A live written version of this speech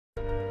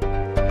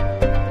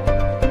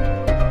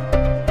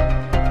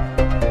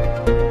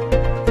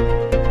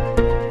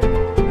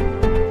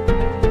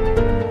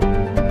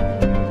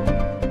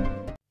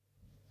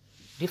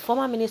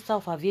former Minister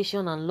of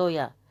Aviation and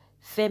lawyer,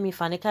 Femi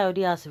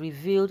Fani-Kayode, has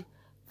revealed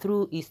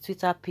through his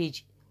Twitter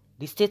page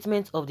the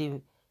statement of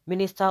the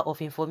Minister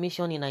of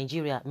Information in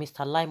Nigeria,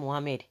 Mr. Lai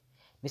Mohammed.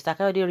 Mr.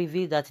 Kayode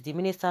revealed that the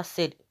minister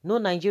said no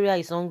Nigeria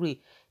is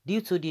hungry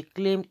due to the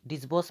claimed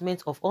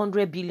disbursement of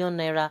 100 billion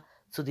naira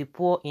to the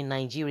poor in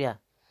Nigeria.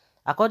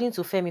 According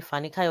to Femi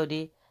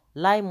Fani-Kayode,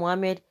 Lai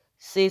Mohammed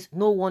says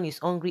no one is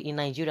hungry in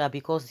Nigeria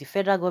because the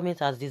federal government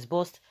has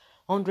disbursed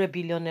 100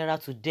 billion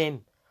naira to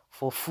them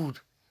for food.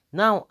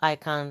 Now I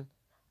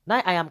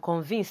am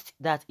convinced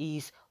that he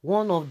is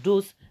one of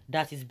those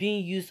that is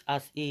being used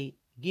as a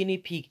guinea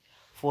pig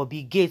for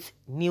Bill Gates'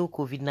 new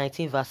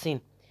COVID-19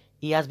 vaccine.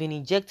 He has been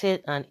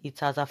injected and it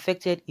has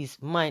affected his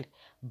mind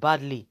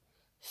badly,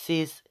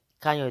 says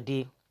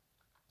Kayode.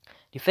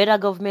 The federal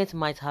government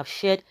might have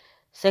shared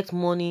sex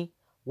money,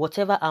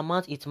 whatever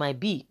amount it might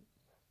be,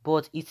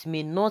 but it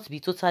may not be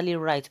totally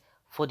right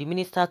for the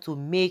minister to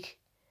make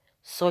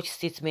such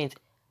statement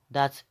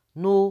that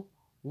no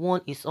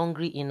one is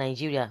hungry in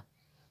Nigeria.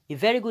 A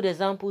very good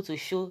example to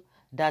show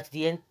that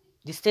the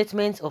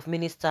statement of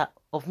minister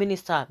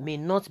may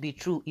not be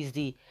true is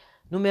the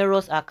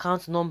numerous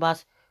account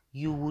numbers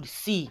you would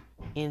see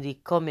in the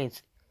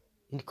comment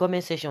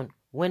section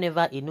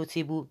whenever a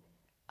notable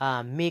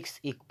makes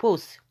a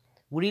post.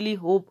 We really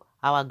hope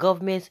our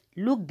government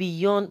look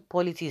beyond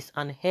politics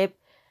and help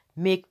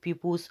make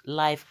people's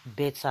life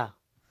better.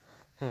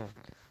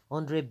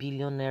 100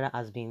 billion naira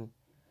has been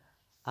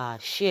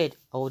shared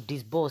or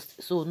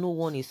disbursed, so no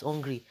one is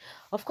hungry.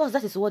 Of course,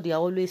 that is what they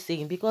are always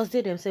saying because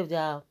they themselves, they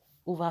are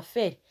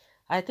overfed.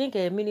 I think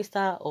a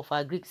minister of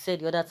Agric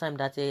said the other time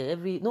that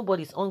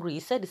nobody is hungry.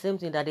 He said the same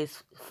thing, that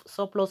there's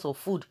surplus of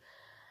food.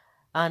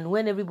 And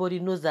when everybody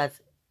knows that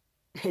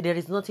there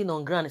is nothing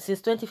on ground,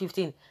 since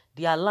 2015,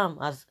 the alarm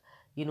has,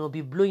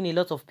 been blowing a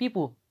lot of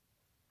people.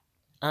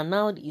 And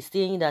now he's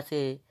saying that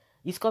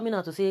he's coming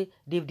out to say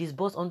they've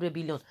disbursed 100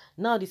 billion.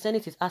 Now the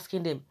Senate is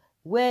asking them,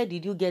 where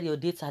did you get your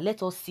data?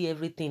 Let us see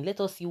everything. Let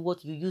us see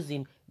what you use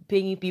in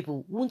paying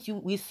people. Won't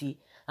we see?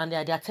 And they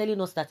are telling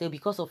us that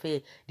because of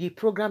the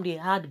program they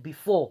had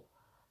before,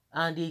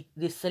 and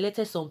they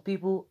selected some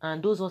people,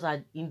 and those ones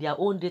are in their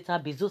own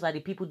database. Those are the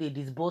people they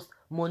disbursed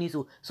money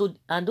to. So,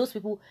 and those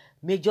people,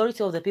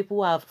 majority of the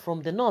people are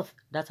from the north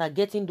that are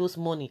getting those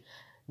money.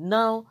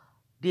 Now,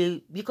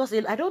 because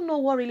I don't know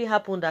what really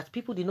happened that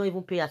people did not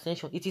even pay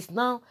attention. It is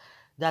now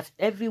that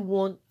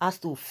everyone has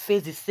to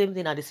face the same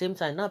thing at the same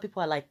time. Now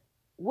people are like,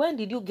 when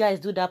did you guys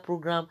do that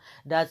program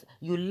that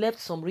you left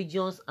some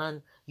regions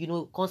and,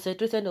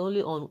 concentrated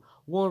only on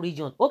one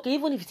region? Okay,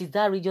 even if it is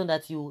that region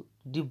that you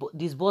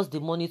disburse the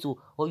money to,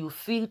 or you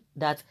feel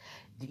that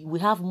we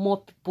have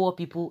more poor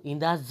people in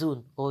that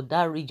zone or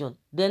that region,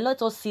 then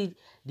let us see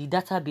the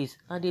database.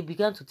 And they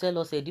began to tell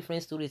us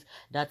different stories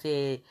that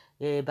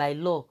by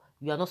law,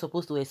 you are not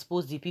supposed to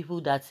expose the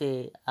people that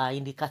are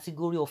in the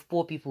category of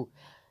poor people.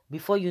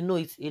 Before you know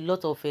it, a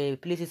lot of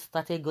places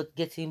started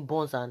getting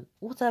bonds and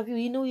what have you.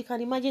 You can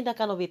imagine that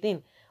kind of a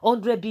thing.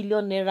 100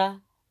 billion naira.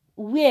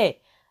 Where?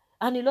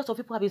 And a lot of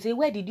people have been saying,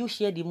 where did you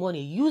share the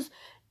money? Use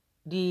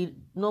the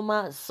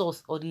normal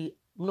source or the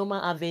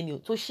normal avenue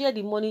to share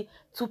the money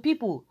to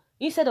people.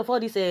 Instead of all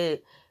this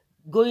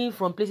going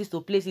from places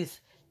to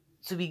places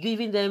to be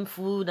giving them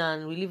food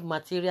and relief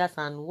materials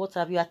and what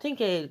have you. I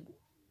think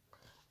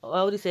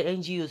all these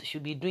NGOs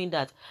should be doing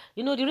that.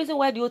 The reason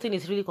why the whole thing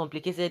is really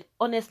complicated,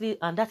 honestly,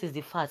 and that is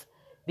the fact,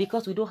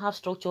 because we don't have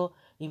structure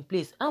in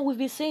place. And we've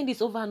been saying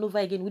this over and over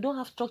again. We don't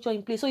have structure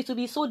in place. So it will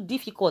be so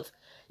difficult.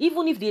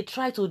 Even if they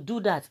try to do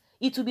that,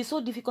 it will be so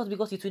difficult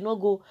because it will not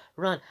go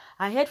round.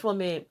 I heard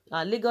from a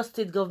Lagos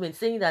state government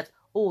saying that,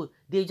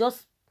 they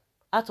just,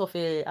 out of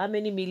how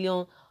many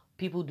million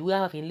people do we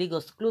have in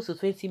Lagos? Close to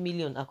 20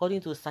 million,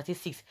 according to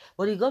statistics.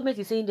 But the government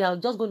is saying they are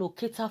just going to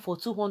cater for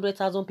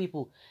 200,000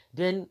 people.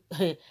 Then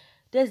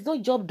there's no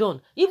job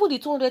done. Even the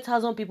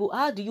 200,000 people,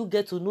 how do you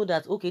get to know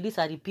that, okay, these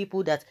are the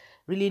people that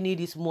really need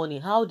this money?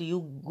 How do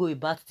you go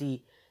about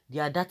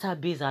their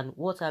database and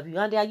what have you?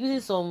 And they are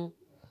using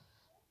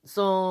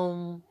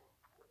some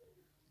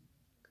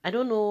I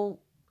don't know,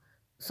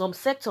 some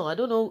sector, I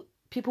don't know,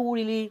 people who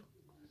really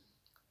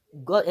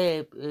got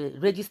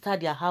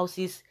registered their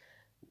houses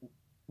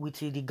with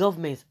the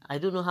government. I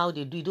don't know how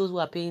they do it. Those who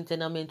are paying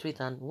tenement rate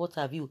and what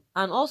have you.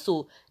 And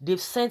also, they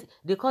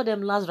call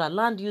them LASRA,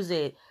 land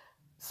use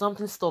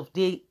something stuff.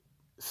 They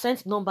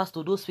sent numbers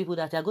to those people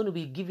that are going to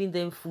be giving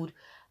them food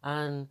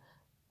and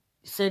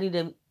sending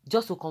them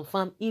just to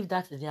confirm if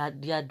that's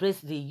the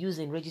address they use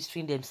in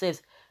registering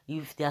themselves,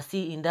 if they are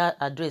still in that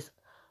address.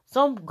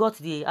 Some got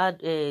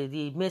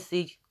the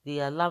message, the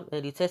alarm,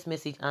 the text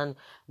message, and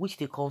which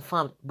they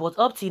confirmed. But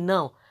up till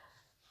now,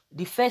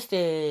 the first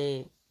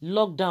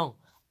lockdown,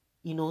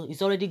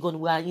 it's already gone.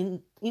 We are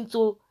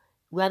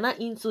now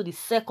into the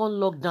second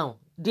lockdown.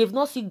 They've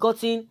not still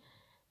gotten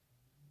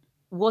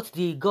what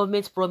the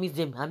government promised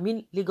them. I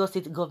mean, Lagos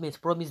state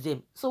government promised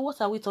them. So what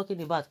are we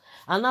talking about?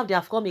 And now they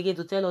have come again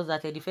to tell us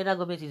that the federal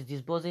government is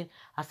disbursing,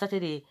 has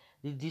started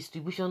the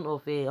distribution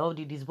of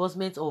the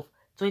disbursement of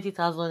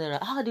 20,000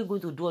 naira. How are they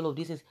going to do all of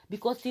these things?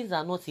 Because things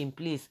are not in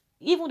place.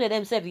 Even they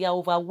themselves, they are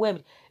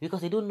overwhelmed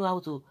because they don't know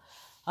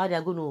how they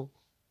are going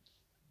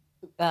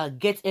to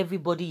get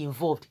everybody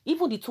involved.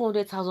 Even the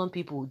 200,000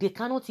 people, they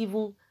cannot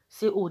even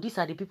say, oh, these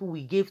are the people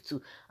we gave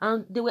to.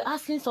 And they were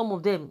asking some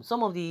of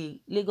the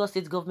Lagos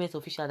State government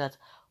officials that,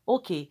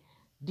 okay,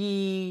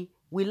 we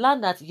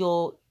learned that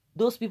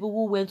those people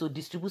who went to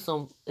distribute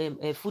some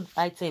food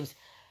items,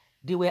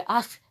 they were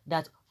asked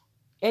that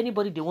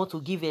anybody they want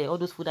to give all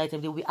those food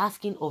items, they will be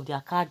asking of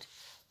their card,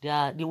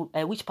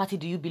 which party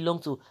do you belong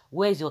to,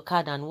 where is your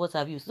card, and what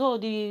have you. So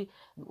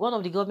one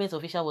of the government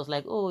officials was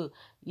like, oh,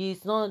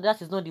 that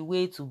is not the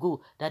way to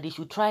go, that they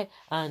should try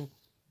and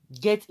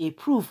get a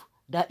proof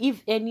that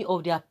if any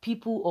of their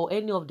people or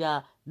any of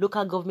their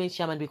local government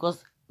chairman,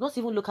 because not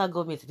even local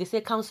government, they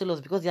say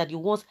councillors, because they are the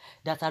ones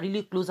that are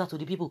really closer to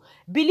the people.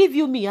 Believe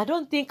you me, I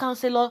don't think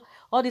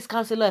all this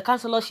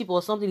councillorship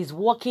or something is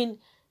working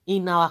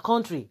in our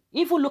country.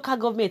 Even local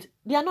government,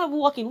 they are not even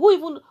working.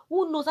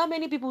 Who knows how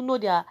many people know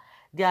their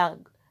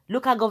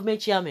local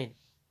government chairman?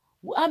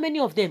 How many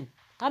of them?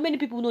 How many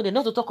people know them?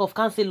 Not to talk of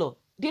councillor.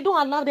 They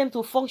don't allow them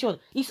to function.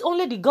 It's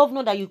only the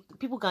governor that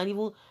people can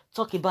even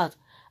talk about.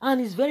 And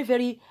it's very,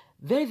 very,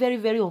 very, very,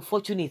 very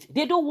unfortunate.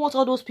 They don't want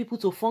all those people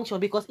to function,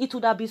 because it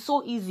would have been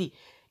so easy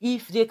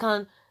if they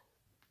can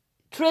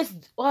trace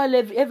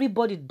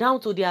everybody down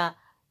to their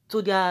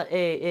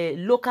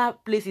local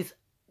places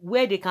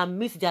where they can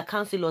meet their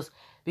councillors.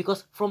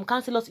 Because from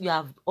councillors, you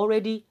have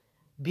already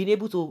been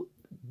able to,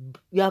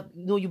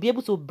 you'll be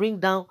able to bring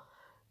down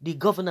the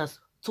governors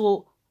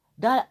to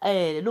that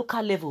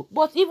local level.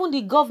 But even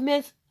the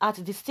government at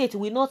the state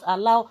will not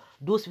allow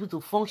those people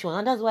to function,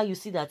 and that's why you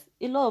see that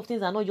a lot of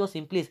things are not just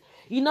in place.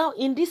 In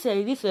this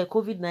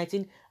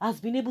COVID-19 has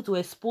been able to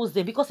expose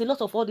them, because a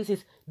lot of all this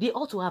is, they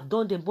ought to have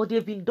done them, but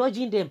they've been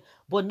dodging them.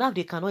 But now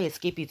they cannot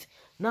escape it.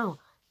 Now,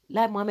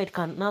 Lai Mohammed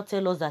can now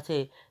tell us that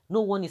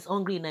no one is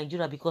hungry in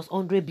Nigeria because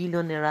 100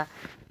 billion naira,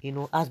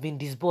 has been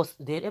disbursed.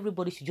 Then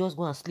everybody should just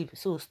go and sleep.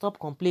 So stop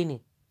complaining.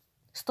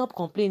 Stop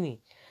complaining.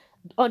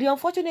 The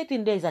unfortunate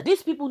thing there is that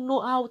these people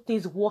know how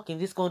things work in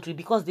this country,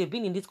 because they've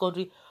been in this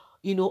country,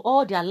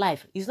 all their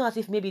life. It's not as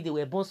if maybe they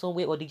were born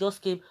somewhere or they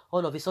just came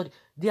all of a sudden.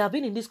 They have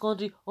been in this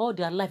country all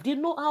their life. They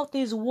know how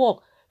things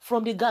work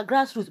from the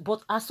grassroots.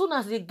 But as soon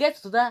as they get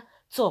to that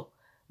top,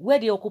 where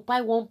they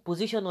occupy one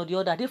position or the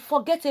other, they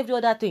forget every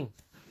other thing.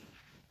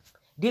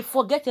 They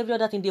forget every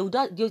other thing.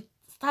 They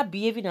start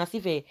behaving as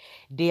if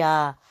they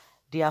are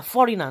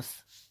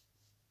foreigners.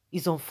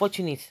 It's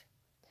unfortunate.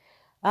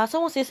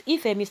 Someone says,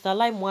 if Mr.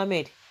 Lai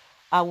Mohammed,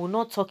 I will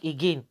not talk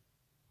again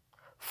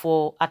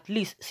for at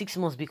least 6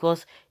 months,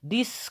 because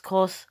this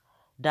course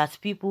that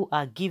people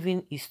are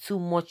giving is too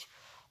much,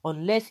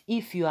 unless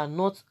if you are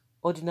not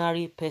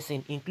ordinary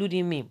person,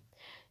 including me.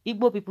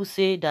 Igbo people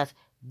say that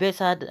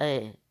better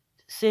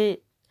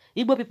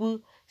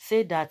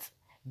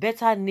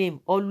name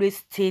always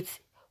stays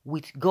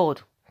with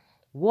God.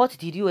 What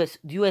do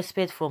you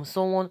expect from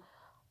someone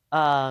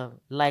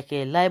like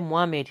Lai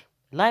Mohammed?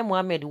 Lai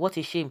Mohammed, what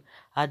a shame.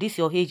 At this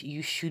your age,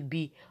 you should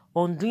be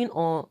undoing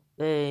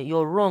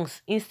your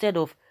wrongs. Instead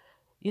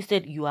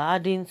you are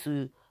adding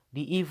to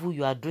the evil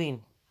you are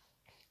doing.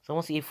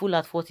 Someone say a fool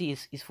at 40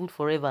 is food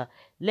forever.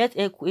 Let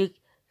earthquake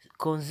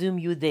consume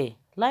you there.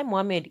 Lai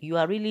Mohammed, you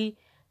are really,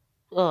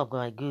 oh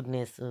my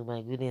goodness.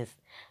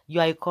 You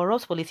are a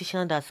corrupt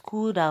politician that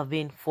could have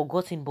been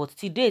forgotten, but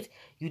to date,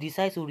 you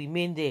decide to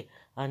remain there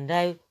and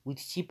die with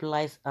cheap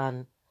lies,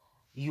 and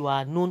you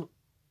are known,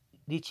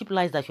 the cheap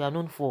lies that you are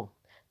known for.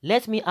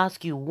 Let me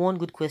ask you one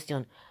good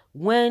question.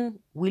 When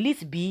will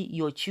it be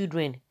your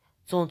children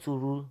turn to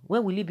rule?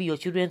 When will it be your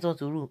children turn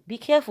to rule? Be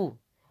careful.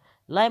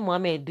 Lai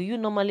Mohammed, do you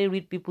normally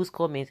read people's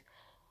comments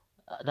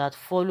that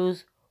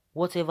follows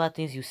whatever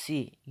things you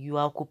say? You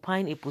are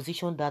occupying a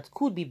position that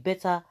could be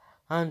better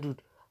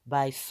handled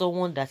by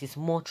someone that is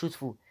more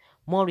truthful,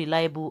 more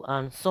reliable,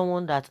 and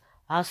someone that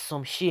has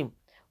some shame.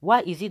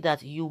 Why is it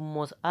that you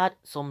must add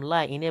some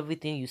lie in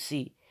everything you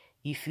say?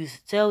 If you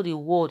tell the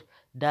world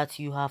that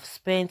you have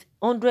spent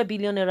 100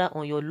 billion naira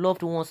on your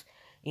loved ones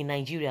in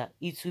Nigeria,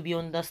 it will be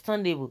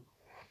understandable.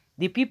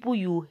 The people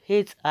you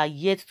hate are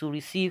yet to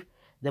receive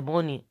the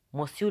money.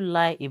 Must you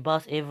lie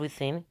about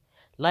everything?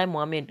 Lai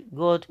Mohammed,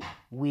 God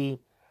will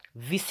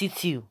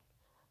visit you.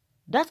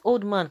 That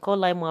old man called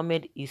Lai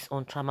Mohammed is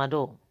on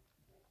tramadol.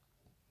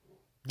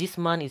 This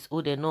man is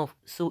old enough,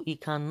 so he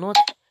cannot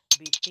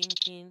be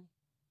thinking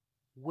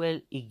well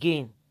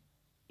again.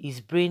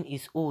 His brain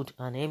is old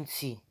and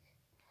empty.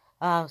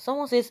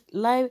 Someone says,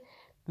 Lai,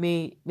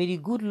 may the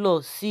good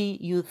Lord see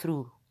you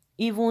through,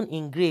 even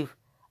in grave.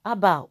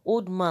 Abba,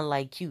 old man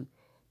like you,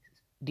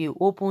 they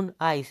open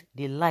eyes,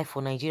 they lie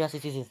for Nigeria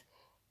citizens.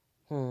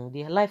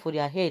 They lie for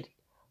their head.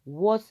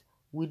 What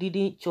we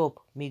didn't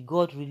chop, may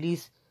God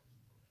release.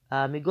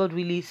 May God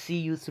really see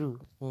you through.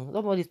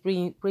 Somebody's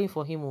praying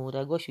for him,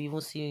 that God should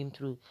even see him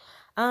through.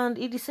 And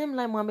it's the same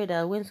Lai Mohammed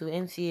that went to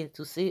NCA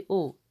to say,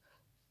 oh,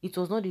 it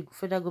was not the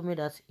federal government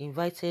that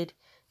invited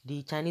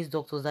the Chinese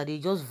doctors, that they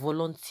just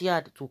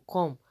volunteered to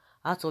come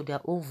out of their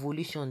own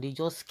volition. They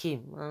just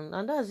came,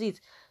 and that's it.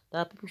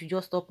 That people should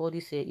just stop all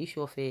this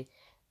issue of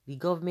the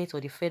government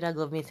or the federal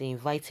government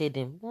invited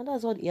them. And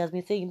that's what he has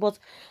been saying. But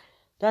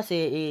that's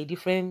a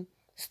different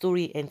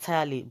story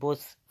entirely. But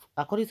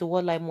according to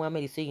what Lai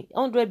Mohammed is saying,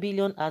 100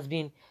 billion has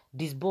been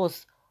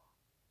disbursed.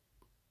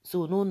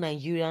 So no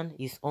Nigerian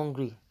is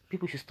hungry.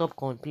 People should stop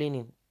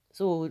complaining.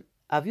 So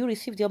have you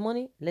received your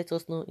money? Let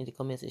us know in the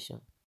comment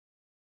section.